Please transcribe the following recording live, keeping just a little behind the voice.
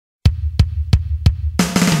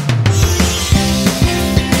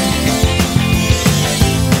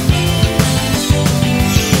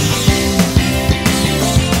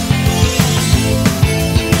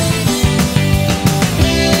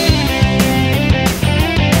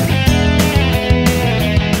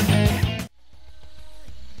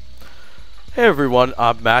everyone,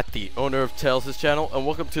 I'm Matt, the owner of Tales' channel, and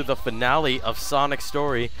welcome to the finale of Sonic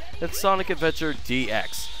Story and Sonic Adventure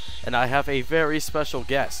DX. And I have a very special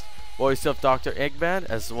guest, voice of Dr. Eggman,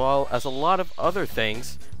 as well as a lot of other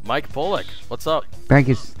things, Mike Pollock. What's up? Thank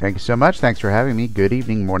you so much. Thanks for having me. Good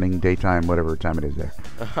evening, morning, daytime, whatever time it is there.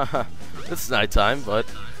 It's nighttime, but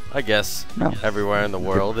I guess everywhere in the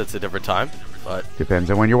world it's a different time. But depends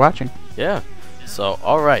on when you're watching. Yeah. So,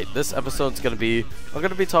 alright, this episode's going to be, I'm going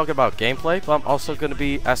to be talking about gameplay, but I'm also going to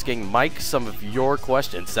be asking Mike some of your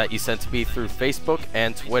questions that you sent to me through Facebook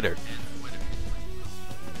and Twitter.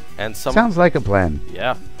 And some sounds like a plan.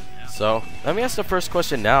 Yeah. So, let me ask the first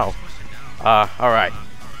question now. Alright.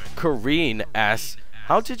 Corrine asks,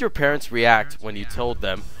 how did your parents react when you told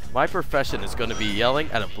them, my profession is going to be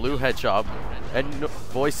yelling at a blue hedgehog and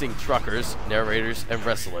voicing truckers, narrators, and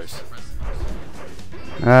wrestlers?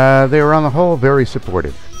 They were on the whole very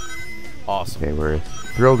supportive. Awesome. They were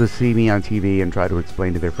thrilled to see me on TV and try to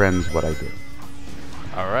explain to their friends what I did.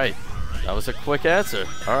 Alright. That was a quick answer.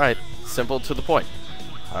 Alright. Simple to the point.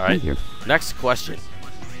 Alright. Next question.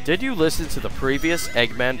 Did you listen to the previous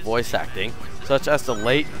Eggman voice acting, such as the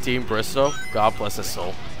late Dean Bristow? God bless his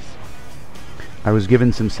soul. I was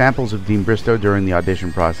given some samples of Dean Bristow during the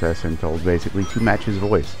audition process and told basically to match his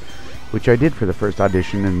voice, which I did for the first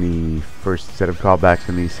audition and the first set of callbacks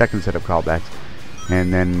and the second set of callbacks.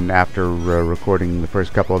 And then after recording the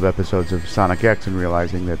first couple of episodes of Sonic X and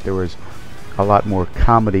realizing that there was a lot more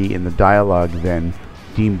comedy in the dialogue than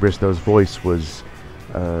Dean Bristow's voice was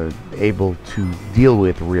able to deal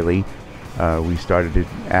with, really, we started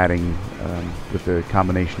adding, with the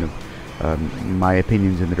combination of my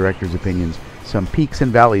opinions and the director's opinions, some peaks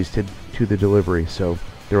and valleys to the delivery. So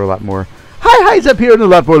there were a lot more highs up here and a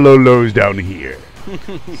lot more lows down here.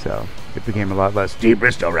 So it became a lot less Dean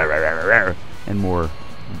Bristow and more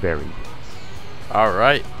varied.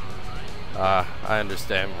 Alright. I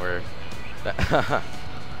understand where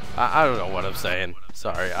I don't know what I'm saying.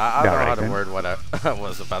 Sorry. I don't know how to word what I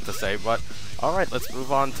was about to say, but alright, let's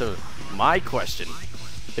move on to my question.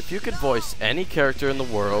 If you could voice any character in the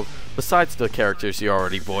world besides the characters you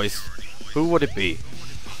already voiced, who would it be?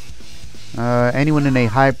 Anyone in a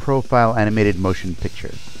high-profile animated motion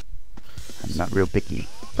picture. I'm not real picky.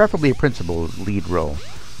 Preferably a principal lead role,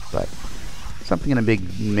 but something in a big,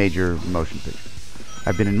 major motion picture.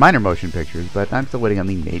 I've been in minor motion pictures, but I'm still waiting on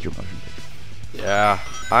the major motion picture. Yeah,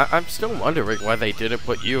 I'm still wondering why they didn't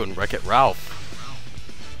put you in Wreck-It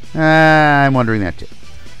Ralph. I'm wondering that too.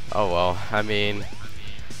 Oh well, I mean,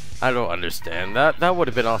 I don't understand. That would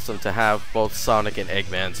have been awesome to have both Sonic and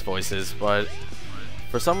Eggman's voices, but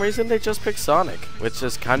for some reason they just picked Sonic, which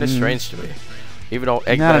is kind of strange to me. Even though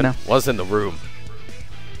Eggman was in the room.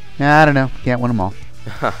 I don't know. Can't win them all.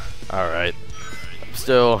 Alright. I'm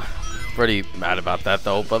still pretty mad about that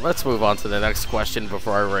though, but let's move on to the next question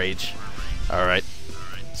before I rage. Alright.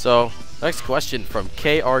 So, next question from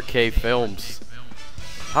KRK Films.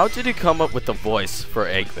 How did you come up with the voice for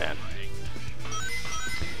Eggman?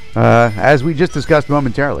 As we just discussed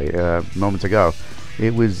moments ago,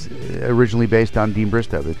 it was originally based on Dean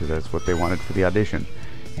Bristow because that's what they wanted for the audition.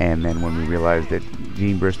 And then when we realized that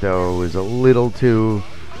Dean Bristow was a little too,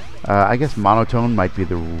 I guess monotone might be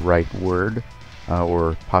the right word,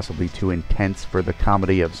 or possibly too intense for the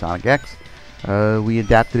comedy of Sonic X, we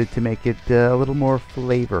adapted it to make it a little more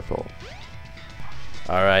flavorful.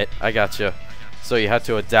 Alright, I gotcha. So you had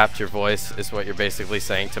to adapt your voice, is what you're basically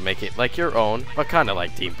saying, to make it like your own, but kind of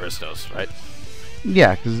like Dean Bristow's, right?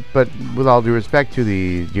 Yeah, but with all due respect to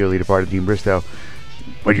the dearly departed Dean Bristow,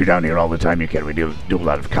 when you're down here all the time, you can't really do a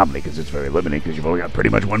lot of comedy because it's very limited because you've only got pretty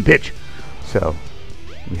much one pitch. So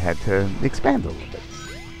we had to expand a little bit.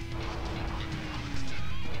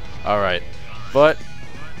 Alright, but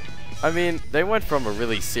I mean, they went from a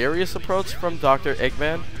really serious approach from Dr.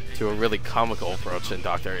 Eggman to a really comical approach in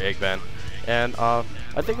Dr. Eggman. And I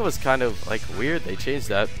think it was kind of like weird they changed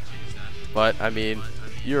that. But I mean,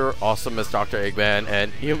 you're awesome as Dr. Eggman,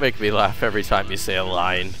 and you make me laugh every time you say a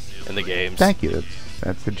line in the games. Thank you.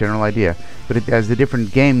 That's the general idea. But as the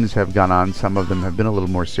different games have gone on, some of them have been a little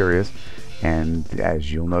more serious. And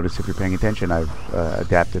as you'll notice if you're paying attention, I've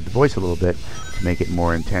adapted the voice a little bit to make it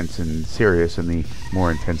more intense and serious in the more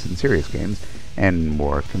intense and serious games, and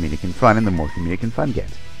more comedic and fun in the more comedic and fun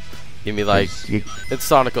games. You mean like, it's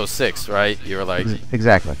Sonic 06, right? You were like...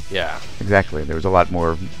 Exactly. Yeah. Exactly. There was a lot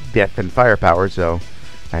more death and firepower, so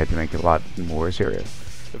I had to make it a lot more serious.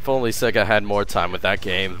 If only Sega had more time with that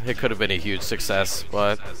game. It could have been a huge success,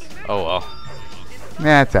 but oh well.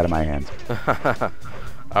 Nah, it's out of my hands.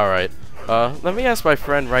 Alright. Let me ask my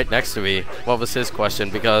friend right next to me what was his question,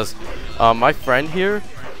 because my friend here,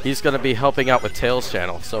 he's going to be helping out with Tales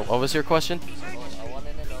channel. So what was your question?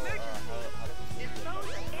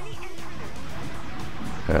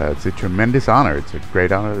 It's a tremendous honor. It's a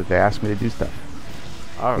great honor that they asked me to do stuff.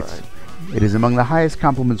 All right. It is among the highest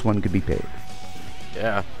compliments one could be paid.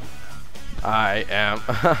 Yeah. I am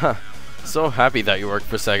so happy that you work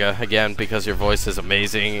for Sega again, because your voice is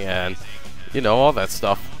amazing and all that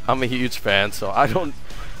stuff. I'm a huge fan, so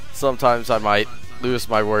sometimes I might lose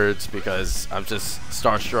my words because I'm just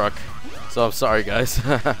starstruck. So I'm sorry, guys.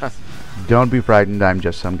 Don't be frightened. I'm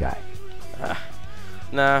just some guy.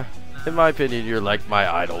 Nah, in my opinion, you're like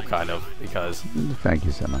my idol, kind of, because... Thank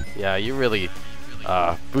you so much. Yeah, you really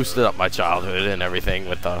boosted up my childhood and everything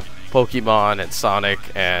with the Pokemon and Sonic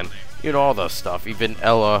and, all the stuff. Even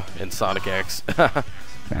Ella in Sonic X.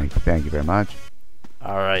 Thank you very much.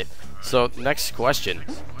 Alright, so next question.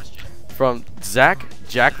 From Zach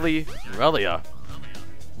Jackley Relia.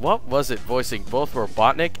 What was it voicing both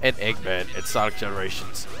Robotnik and Eggman in Sonic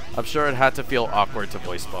Generations? I'm sure it had to feel awkward to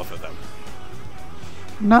voice both of them.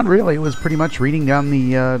 Not really. It was pretty much reading down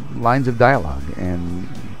the lines of dialogue, and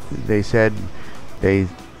they said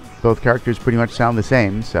both characters pretty much sound the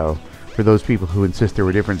same, so for those people who insist there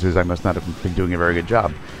were differences, I must not have been doing a very good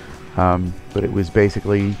job. But it was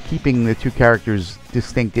basically keeping the two characters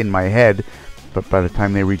distinct in my head, but by the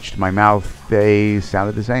time they reached my mouth, they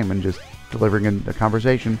sounded the same, and just delivering a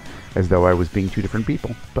conversation as though I was being two different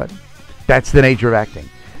people. But that's the nature of acting.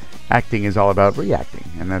 Acting is all about reacting,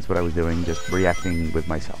 and that's what I was doing, just reacting with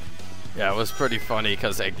myself. Yeah, it was pretty funny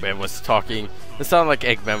because Eggman was talking. It sounded like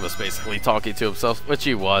Eggman was basically talking to himself, which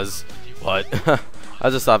he was, but I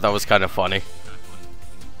just thought that was kind of funny.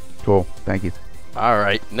 Cool, thank you.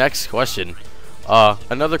 Alright, next question.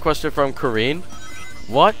 Another question from Corrine.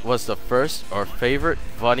 What was the first or favorite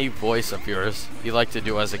funny voice of yours you liked to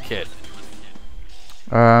do as a kid?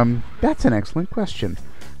 That's an excellent question.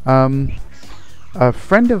 A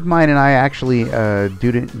friend of mine and I actually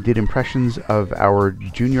did impressions of our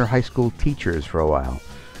junior high school teachers for a while.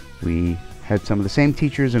 We had some of the same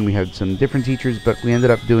teachers and we had some different teachers, but we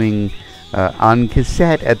ended up doing on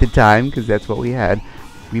cassette at the time, because that's what we had.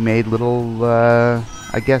 We made little,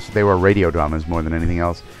 I guess they were radio dramas more than anything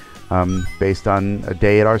else, based on a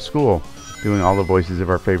day at our school, doing all the voices of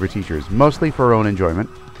our favorite teachers, mostly for our own enjoyment.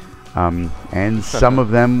 And some of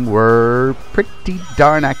them were pretty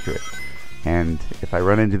darn accurate. And if I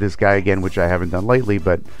run into this guy again, which I haven't done lately,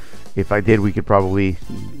 but if I did, we could probably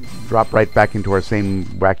drop right back into our same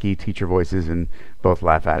wacky teacher voices and both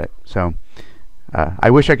laugh at it. So I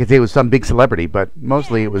wish I could say it was some big celebrity, but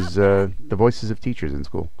mostly it was the voices of teachers in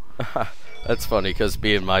school. That's funny, because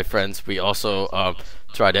me and my friends, we also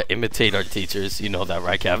try to imitate our teachers. You know that,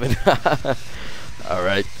 right, Kevin?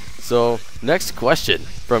 Alright, so next question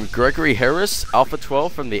from Gregory Harris, Alpha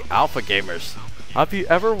 12 from the Alpha Gamers. Have you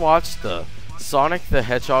ever watched the Sonic the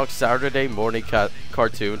Hedgehog Saturday morning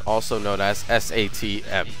cartoon, also known as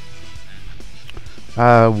SATM?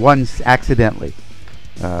 Once, accidentally.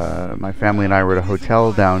 My family and I were at a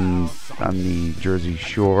hotel down on the Jersey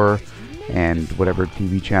Shore, and whatever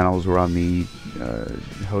TV channels were on the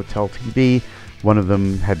hotel TV, one of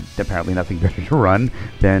them had apparently nothing better to run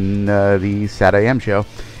than the Sat AM show.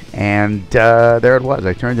 And there it was.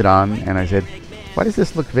 I turned it on, and I said, why does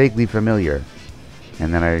this look vaguely familiar?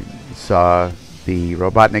 And then I saw the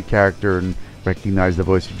Robotnik character and recognized the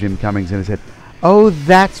voice of Jim Cummings, and I said, oh,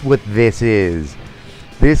 that's what this is.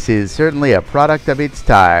 This is certainly a product of its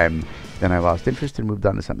time. Then I lost interest and moved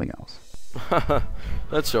on to something else.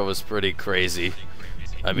 That show was pretty crazy.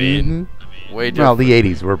 I mean, way different. Well, the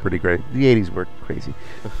 80s were pretty great. The 80s were crazy.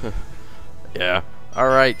 Yeah.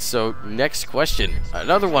 Alright, so next question.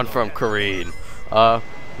 Another one from Corrine.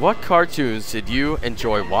 What cartoons did you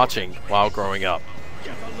enjoy watching while growing up?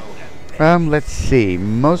 Let's see.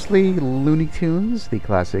 Mostly Looney Tunes. The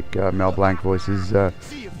classic Mel Blanc voices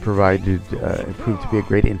proved to be a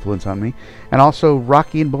great influence on me. And also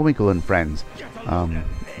Rocky and Bullwinkle and Friends.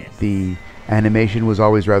 The animation was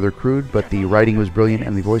always rather crude, but the writing was brilliant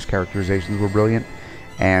and the voice characterizations were brilliant.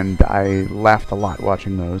 And I laughed a lot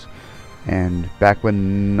watching those. And back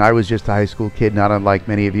when I was just a high school kid, not unlike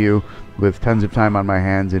many of you, with tons of time on my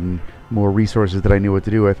hands and more resources that I knew what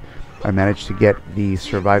to do with, I managed to get the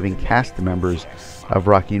surviving cast members of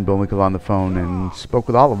Rocky and Bullwinkle on the phone and spoke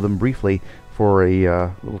with all of them briefly for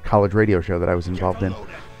a little college radio show that I was involved in.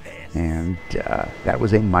 And that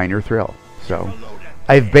was a minor thrill. So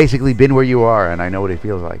I've basically been where you are, and I know what it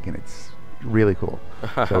feels like, and it's really cool.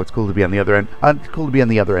 So it's cool to be on the other end. Cool to be on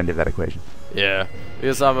the other end of that equation. Yeah,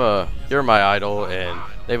 because you're my idol, and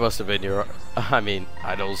they must have been your,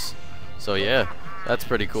 idols. So yeah, that's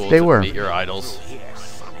pretty cool to meet your idols.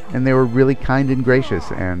 And they were really kind and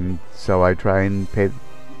gracious, and so I try and pay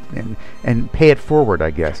it forward,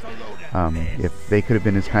 I guess. If they could have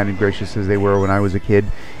been as kind and gracious as they were when I was a kid,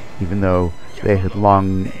 even though they had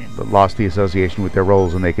long lost the association with their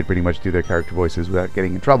roles and they could pretty much do their character voices without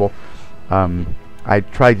getting in trouble, I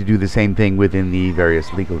tried to do the same thing within the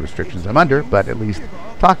various legal restrictions I'm under, but at least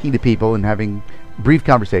talking to people and having brief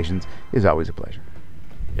conversations is always a pleasure.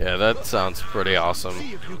 Yeah, that sounds pretty awesome.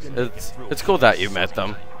 It's cool that you met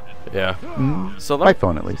them. Yeah. So by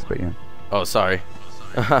phone at least, but yeah. Oh, sorry.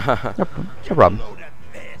 No problem.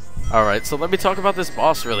 Alright, so let me talk about this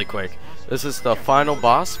boss really quick. This is the final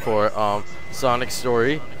boss for Sonic's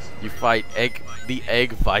story. You fight the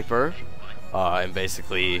Egg Viper, and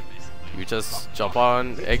basically you just jump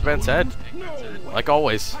on Eggman's head, like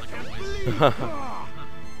always.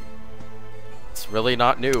 It's really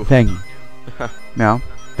not new. Thank you. No,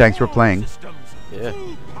 thanks for playing. Yeah.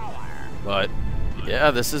 But,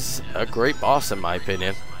 yeah, this is a great boss in my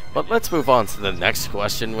opinion. But let's move on to the next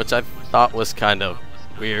question, which I thought was kind of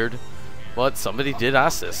weird. But somebody did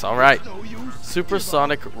ask this. Alright.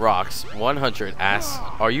 Supersonic Rocks 100 asks,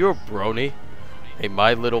 are you a brony? A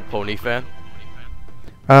My Little Pony fan?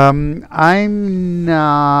 I'm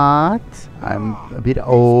not. I'm a bit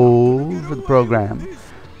old for the program.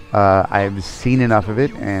 I've seen enough of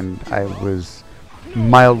it, and I was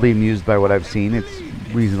mildly amused by what I've seen. It's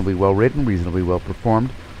reasonably well written, reasonably well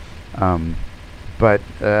performed. But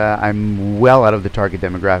I'm well out of the target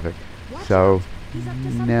demographic. So,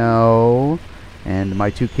 no. And my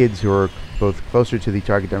two kids, who are both closer to the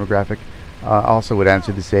target demographic, also would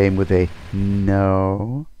answer the same with a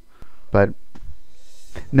no. But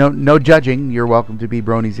no judging. You're welcome to be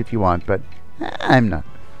bronies if you want, but I'm not.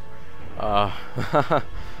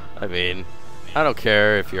 I mean, I don't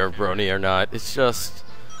care if you're a brony or not. It's just,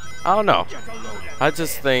 I don't know. I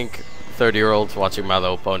just think 30-year-olds watching My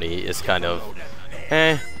Little Pony is kind of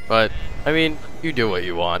but I mean, you do what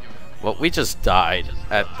you want. Well, we just died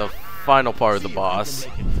at the final part of the boss.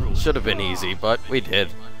 Should have been easy, but we did.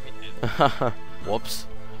 Whoops.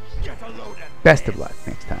 Best of luck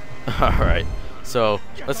next time. Alright, so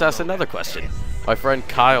let's ask another question. My friend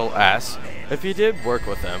Kyle asks, if you did work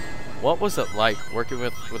with them, what was it like working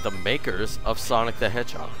with the makers of Sonic the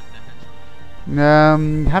Hedgehog?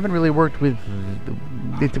 Haven't really worked with...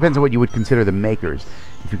 It depends on what you would consider the makers.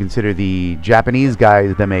 If you consider the Japanese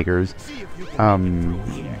guys the makers,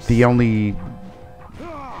 the only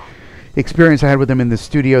experience I had with them in the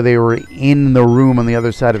studio, they were in the room on the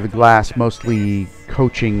other side of the glass, mostly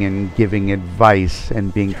coaching and giving advice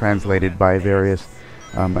and being translated by various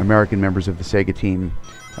American members of the Sega team,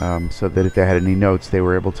 so that if they had any notes, they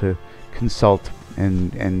were able to consult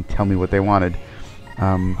and tell me what they wanted.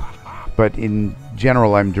 But in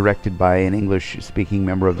general, I'm directed by an English-speaking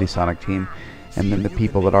member of the Sonic team, and then the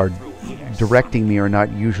people that are directing me are not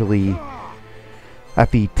usually at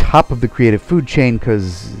the top of the creative food chain,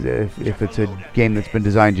 because if it's a game that's been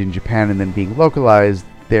designed in Japan and then being localized,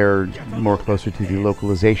 they're more closer to the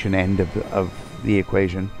localization end of the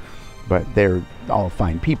equation. But they're all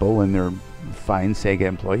fine people, and they're fine Sega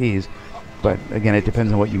employees. But again, it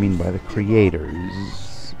depends on what you mean by the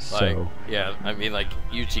creators. Like, So yeah, I mean, like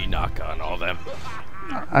Yuji Naka and all them.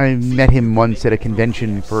 I met him once at a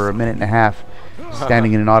convention for a minute and a half,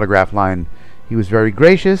 standing in an autograph line. He was very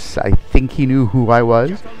gracious. I think he knew who I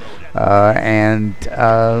was, and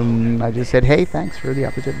I just said, "Hey, thanks for the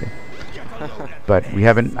opportunity." But I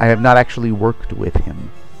have not actually worked with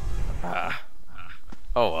him.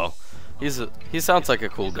 Oh well, he sounds like a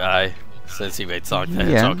cool guy since he made Sonic the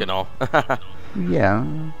Hedgehog and all.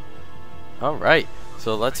 Yeah. All right.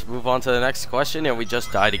 So let's move on to the next question, and we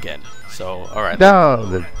just died again. So, alright. No,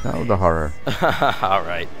 the horror.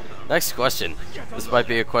 Alright. Next question. This might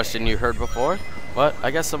be a question you heard before, but I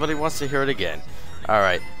guess somebody wants to hear it again.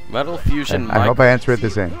 Alright. Metal Fusion Michael. I hope I answer it the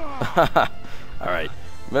same. Alright.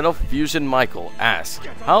 Metal Fusion Michael asks,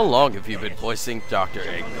 how long have you been voicing Dr.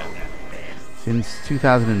 Eggman? Since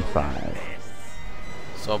 2005.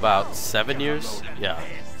 So about 7 years? Yeah.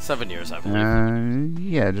 7 years, I believe.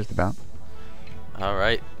 Yeah, just about.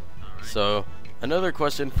 Alright, so another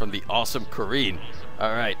question from the awesome Kareen.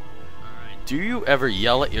 Alright, do you ever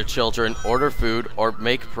yell at your children, order food, or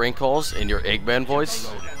make prank calls in your Eggman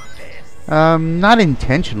voice? Not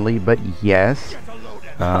intentionally, but yes.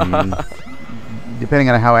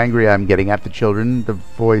 Depending on how angry I'm getting at the children, the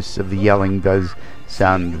voice of the yelling does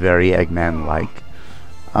sound very Eggman-like.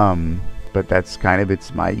 But that's kind of,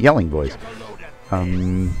 it's my yelling voice.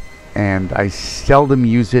 And I seldom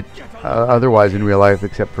use it otherwise in real life,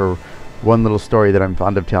 except for one little story that I'm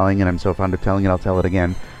fond of telling, and I'm so fond of telling it, I'll tell it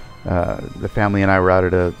again. The family and I were out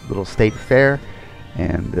at a little state fair,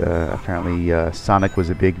 and apparently Sonic was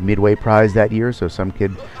a big Midway prize that year, so some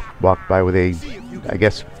kid walked by with a, I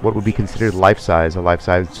guess, what would be considered a life-size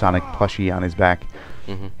Sonic plushie on his back.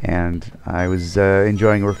 And I was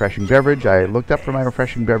enjoying a refreshing beverage. I looked up for my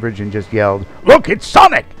refreshing beverage and just yelled, "Look, it's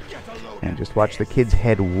Sonic!" And just watched the kid's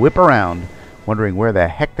head whip around, wondering where the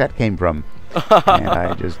heck that came from. And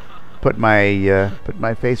I just put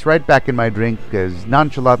my face right back in my drink as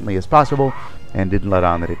nonchalantly as possible and didn't let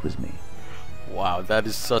on that it was me. Wow, that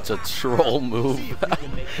is such a troll move.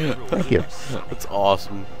 Thank you. That's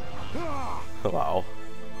awesome. Wow.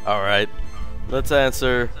 Alright, let's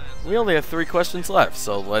answer. We only have 3 questions left,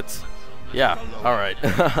 so let's... Yeah, alright.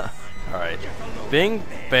 Alright. Bing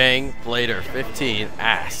Bang Blader 15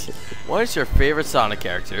 asks, what is your favorite Sonic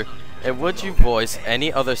character? And would you voice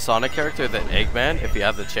any other Sonic character than Eggman if you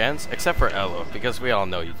had the chance? Except for Ella, because we all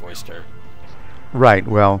know you voiced her. Right,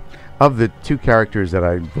 well, of the 2 characters that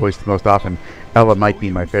I voiced most often, Ella might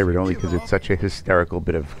be my favorite only because it's such a hysterical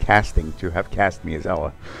bit of casting to have cast me as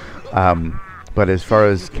Ella. But as far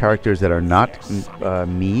as characters that are not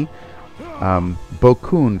me,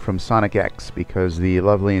 Bo-Kun from Sonic X, because the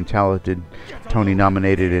lovely and talented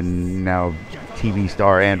Tony-nominated and now TV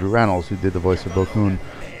star Andrew Reynolds, who did the voice of Bo-Kun,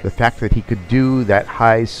 the fact that he could do that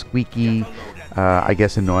high, squeaky, I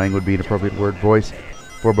guess annoying would be an appropriate word, voice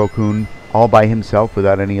for Bo-Kun all by himself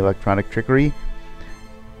without any electronic trickery,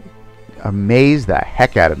 amazed the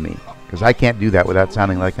heck out of me, because I can't do that without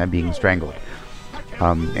sounding like I'm being strangled.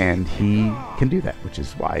 And he can do that, which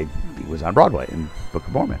is why he was on Broadway in Book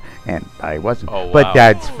of Mormon, and I wasn't. Oh, wow. But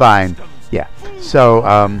that's fine. Yeah. So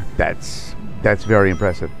that's very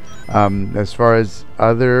impressive. As far as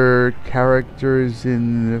other characters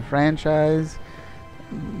in the franchise,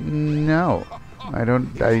 no, I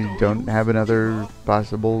don't have another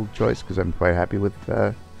possible choice because I'm quite happy with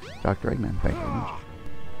Dr. Eggman. Thank you very much.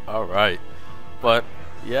 All right, but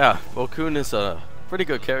yeah, Bo-Kun is a pretty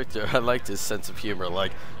good character. I liked his sense of humor.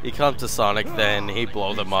 Like, he comes to Sonic, then he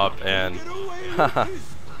blow them up, and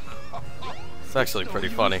it's actually pretty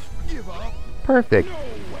funny. Perfect.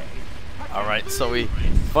 Alright, so we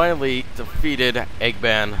finally defeated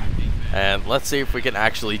Eggman, and let's see if we can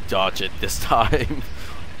actually dodge it this time.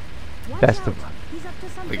 Best of luck.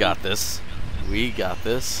 We got this. We got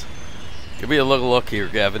this. Give me a little look here,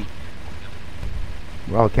 Gavin.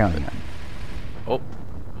 We're all counting on you. Oh,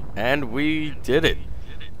 and we did it.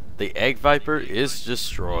 The Egg Viper is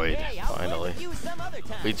destroyed, finally.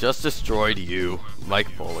 We just destroyed you,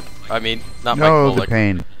 Mike Pollock. I mean, not Mike Pollock. No, the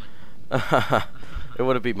pain. It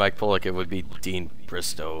wouldn't be Mike Pollock, it would be Dean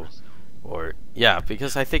Bristow. Or, yeah,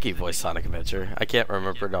 because I think he voiced Sonic Adventure. I can't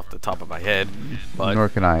remember it off the top of my head, but... Nor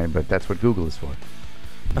can I, but that's what Google is for.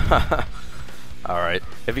 Alright,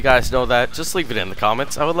 if you guys know that, just leave it in the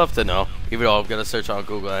comments. I would love to know, even though I'm going to search on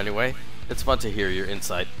Google anyway. It's fun to hear your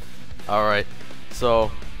insight. Alright,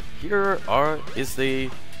 so here is the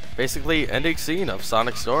basically ending scene of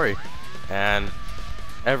Sonic's story. And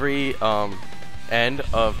every end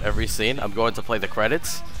of every scene, I'm going to play the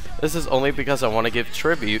credits. This is only because I want to give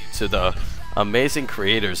tribute to the amazing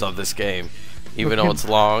creators of this game, even though it's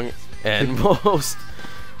long and most.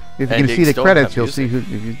 If you can see the credits, you'll see who. If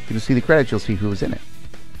you can see the credits, you'll see who was in it,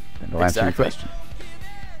 and it'll answer your question.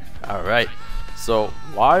 All right. So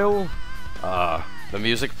while the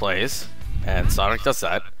music plays and Sonic does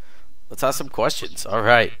that, let's ask some questions. All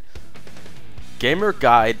right. Gamer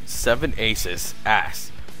Guide 7 Aces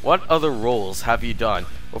asks, what other roles have you done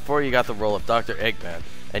before you got the role of Dr. Eggman?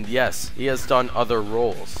 And yes, he has done other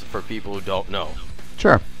roles for people who don't know.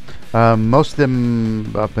 Sure. Most of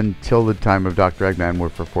them, up until the time of Dr. Eggman, were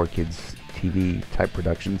for 4Kids TV type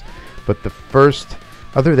productions. But the first,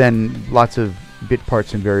 other than lots of bit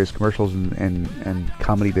parts in various commercials and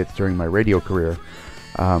comedy bits during my radio career,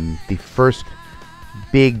 the first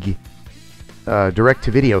big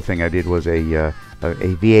direct-to-video thing I did was a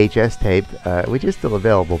VHS tape, which is still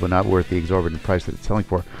available but not worth the exorbitant price that it's selling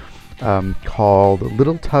for, called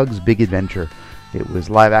Little Tug's Big Adventure. It was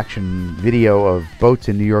live-action video of boats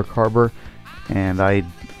in New York Harbor, and I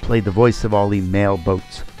played the voice of all the male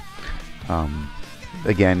boats.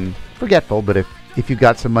 Again, forgetful, but if you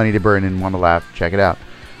got some money to burn and want to laugh, check it out.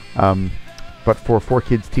 But for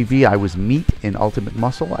 4Kids TV, I was Meat in Ultimate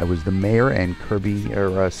Muscle. I was the mayor and Kirby,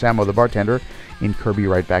 or Samo the bartender in Kirby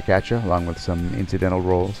Right Back At Ya, along with some incidental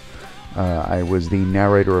roles. I was the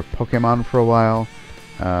narrator of Pokemon for a while.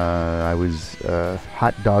 I was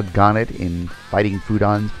Hot Dog Gonnet in Fighting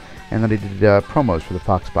Foodons, and then I did promos for the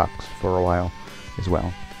Fox Box for a while as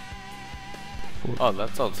well. Oh,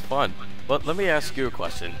 that sounds fun. But let me ask you a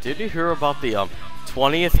question. Did you hear about the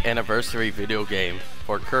 20th anniversary video game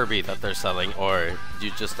for Kirby that they're selling, or do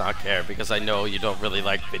you just not care? Because I know you don't really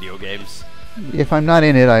like video games. If I'm not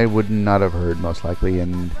in it, I would not have heard, most likely.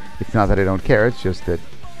 And it's not that I don't care. It's just that,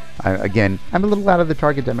 again, I'm a little out of the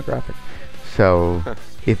target demographic. So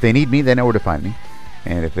if they need me, they know where to find me.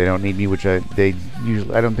 And if they don't need me, which I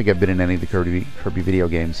don't think I've been in any of the Kirby video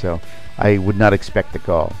games, so I would not expect the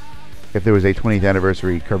call. If there was a 20th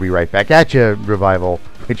anniversary Kirby Right Back At Ya revival,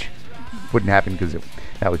 which wouldn't happen because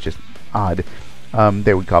that was just odd,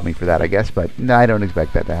 they would call me for that, I guess. But no, I don't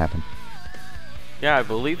expect that to happen. Yeah, I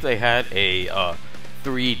believe they had a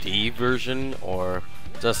 3D version or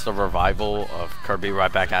just a revival of Kirby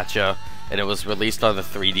Right Back At Ya, and it was released on the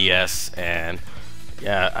 3DS. And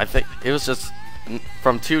yeah, I think it was just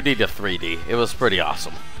from 2D to 3D. It was pretty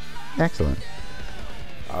awesome. Excellent.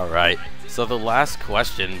 All right. So the last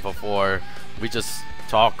question before we just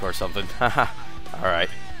talk or something. All right.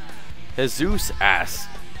 Jesus asks,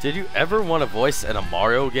 did you ever want to voice in a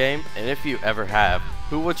Mario game? And if you ever have,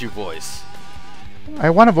 who would you voice? I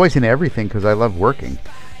want to voice in everything because I love working.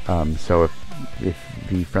 So if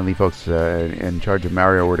the friendly folks in charge of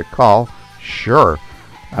Mario were to call, sure.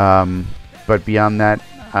 But beyond that,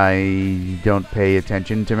 I don't pay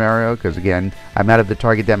attention to Mario because, again, I'm out of the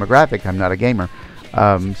target demographic. I'm not a gamer.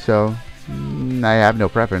 So I have no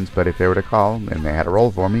preference, but if they were to call and they had a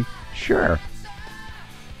role for me, sure.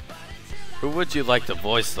 Who would you like to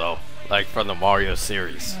voice, though? Like from the Mario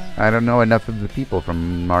series? I don't know enough of the people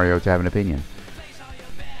from Mario to have an opinion.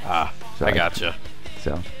 So I gotcha.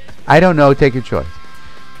 So, I don't know. Take your choice.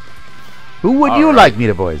 Who would you like me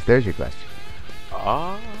to voice? There's your question.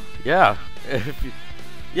 Yeah.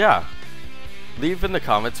 Yeah. Leave in the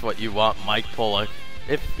comments what you want Mike Pollock,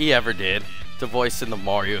 if he ever did, to voice in the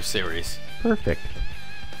Mario series. Perfect.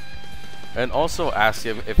 And also ask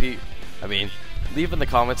him if leave in the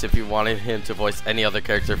comments if you wanted him to voice any other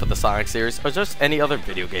character for the Sonic series or just any other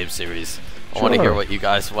video game series. Sure. I want to hear what you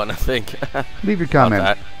guys want to think. Leave your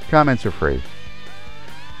comments. Comments are free.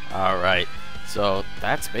 Alright. So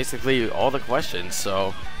that's basically all the questions.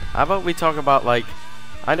 So how about we talk about, like,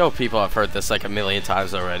 I know people have heard this like a million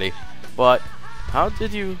times already, but how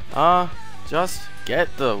did you just get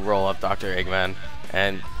the role of Dr. Eggman?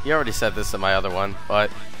 And you already said this in my other one,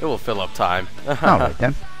 but it will fill up time. Alright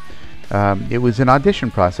then. It was an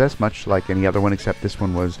audition process, much like any other one, except this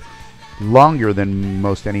one was longer than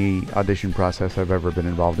most any audition process I've ever been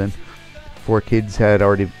involved in. 4Kids had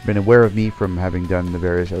already been aware of me from having done the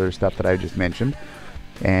various other stuff that I just mentioned,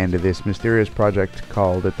 and this mysterious project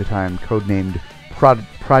called, at the time, codenamed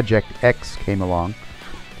Project X came along,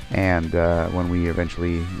 and when we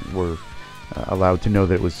eventually were allowed to know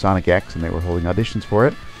that it was Sonic X and they were holding auditions for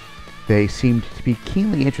it, they seemed to be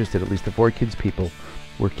keenly interested, at least the 4Kids people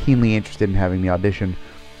were keenly interested in having me audition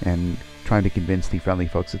and trying to convince the friendly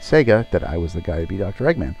folks at Sega that I was the guy to be Dr.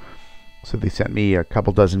 Eggman. So they sent me a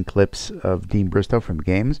couple dozen clips of Dean Bristow from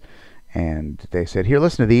games, and they said, here,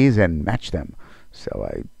 listen to these and match them. So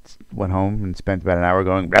I went home and spent about an hour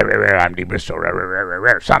going, rah, rah, rah, I'm Dean Bristow, rah, rah, rah,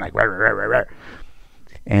 rah, rah, Sonic, rah, rah, rah, rah.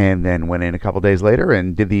 And then went in a couple days later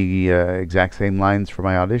and did the exact same lines for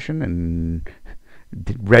my audition and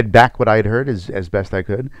read back what I had heard as best I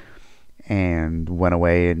could, and went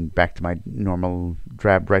away and back to my normal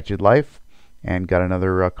drab, wretched life, and got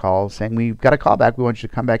another call saying, we've got a call back, we want you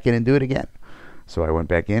to come back in and do it again. So I went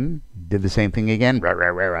back in, did the same thing again, rah, rah,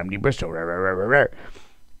 rah, I'm Dean Bristow, rah, rah, rah, rah, rah,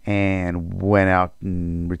 and went out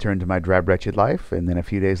and returned to my drab, wretched life. And then a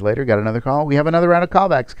few days later, got another call, we have another round of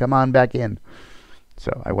callbacks, come on back in.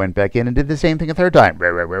 So I went back in and did the same thing a third time, rah,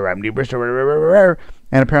 rah, rah, I'm Dean Bristow, rah, rah, rah, rah, rah.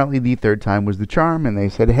 And apparently the third time was the charm, and they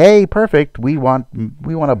said, hey, perfect, we want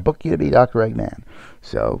to book you to be Dr. Eggman.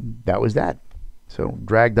 So that was that. So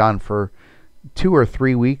dragged on for 2 or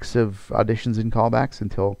 3 weeks of auditions and callbacks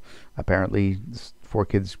until apparently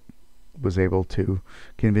 4Kids was able to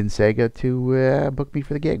convince Sega to book me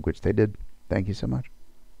for the gig, which they did. Thank you so much.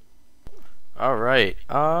 All right.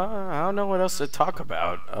 I don't know what else to talk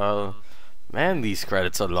about. Man, these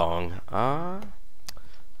credits are long.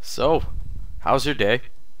 So, how's your day?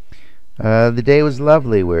 The day was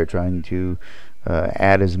lovely. We're trying to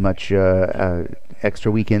add as much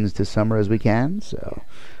extra weekends to summer as we can. So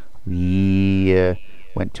we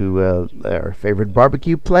went to our favorite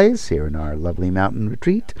barbecue place here in our lovely mountain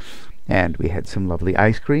retreat, and we had some lovely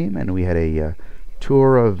ice cream, and we had a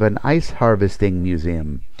tour of an ice harvesting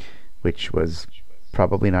museum, which was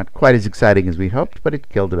probably not quite as exciting as we hoped, but it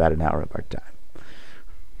killed about an hour of our time.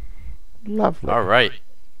 Lovely. All right.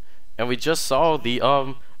 And we just saw the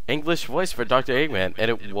English voice for Dr. Eggman,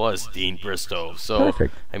 and it was Dean Bristow. So,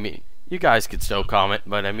 perfect. I mean, You guys could still comment,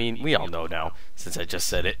 but I mean, we all know now, since I just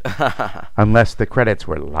said it. Unless the credits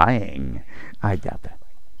were lying. I doubt that.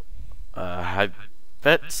 I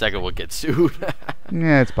bet Sega will get sued.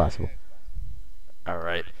 Yeah, it's possible.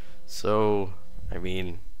 Alright, so, I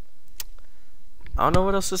mean, I don't know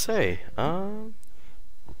what else to say. Do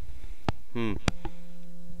you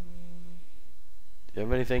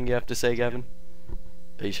have anything you have to say, Gavin?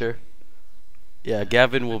 Are you sure? Yeah,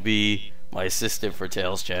 Gavin will be my assistant for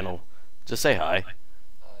Tails channel. Just say hi.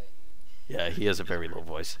 Yeah, he has a very low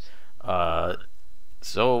voice.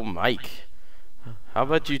 So Mike, how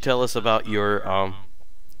about you tell us about your,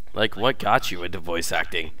 like, what got you into voice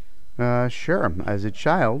acting? Sure. As a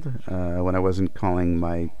child, when I wasn't calling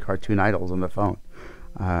my cartoon idols on the phone,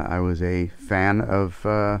 I was a fan of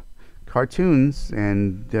cartoons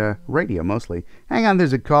and radio mostly. Hang on,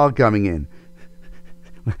 there's a call coming in.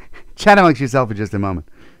 Chat amongst yourself for just a moment.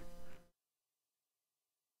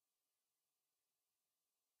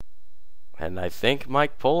 And I think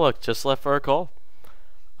Mike Pollock just left for a call.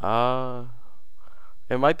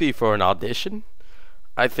 It might be for an audition.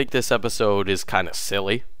 I think this episode is kind of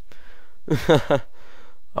silly.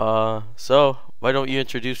 So why don't you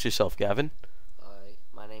introduce yourself, Gavin?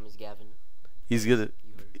 My name is Gavin. He's gonna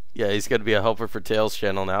be a helper for Tails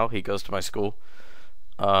channel now. He goes to my school.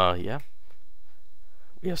 Yeah.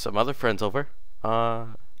 We have some other friends over.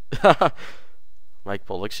 Mike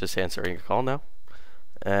Pollock's just answering a call now.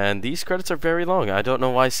 And these credits are very long. I don't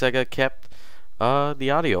know why Sega kept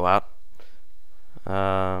the audio out.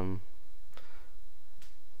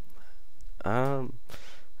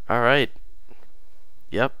 Alright.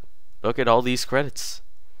 Yep. Look at all these credits.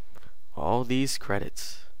 All these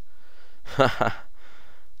credits. Ah,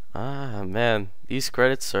 man. These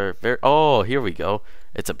credits are very... Oh, here we go.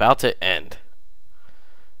 It's about to end.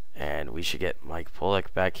 And we should get Mike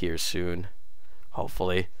Pollock back here soon.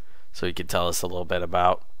 Hopefully. So he can tell us a little bit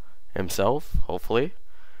about himself, hopefully.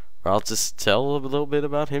 Or I'll just tell a little bit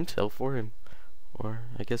about himself for him. Or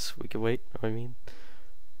I guess we can wait. I mean,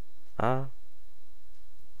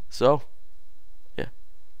 so, yeah.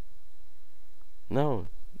 No.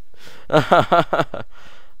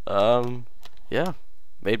 Yeah.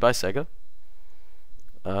 Made by Sega.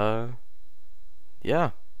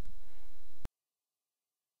 Yeah.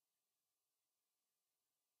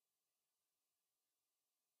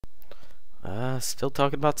 Still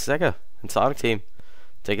talking about Sega and Sonic Team.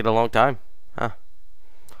 Taking a long time. Huh.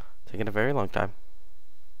 Taking a very long time.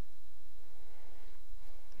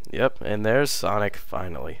 Yep, and there's Sonic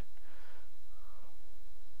finally.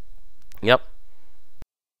 Yep.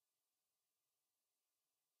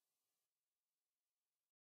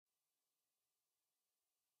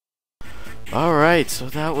 Alright, so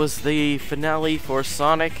that was the finale for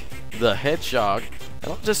Sonic the Hedgehog.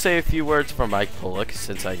 And I'll just say a few words for Mike Pollock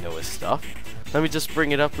since I know his stuff. Let me just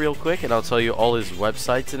bring it up real quick and I'll tell you all his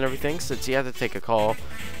websites and everything. Since he had to take a call,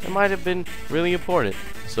 it might have been really important.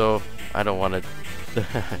 So I don't want to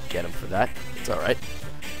get him for that. It's alright.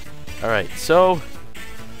 Alright, so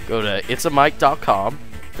go to itsamike.com,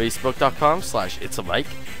 facebook.com/itsamike,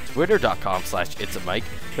 twitter.com/itsamike,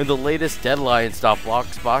 and the latest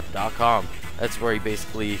deadlines.blogspot.com. That's where he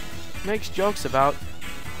basically makes jokes about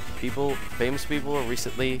people, famous people who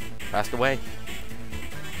recently passed away.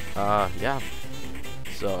 Yeah.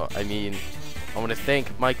 So, I mean, I want to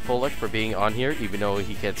thank Mike Pollock for being on here, even though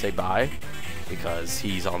he can't say bye because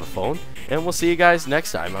he's on the phone. And we'll see you guys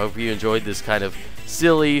next time. I hope you enjoyed this kind of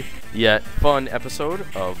silly yet fun episode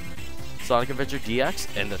of Sonic Adventure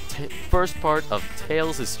DX. And the first part of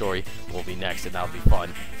Tails' story will be next, and that'll be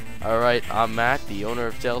fun. Alright, I'm Matt, the owner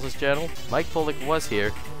of Tails' channel. Mike Pollock was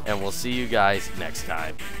here, and we'll see you guys next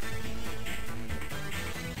time.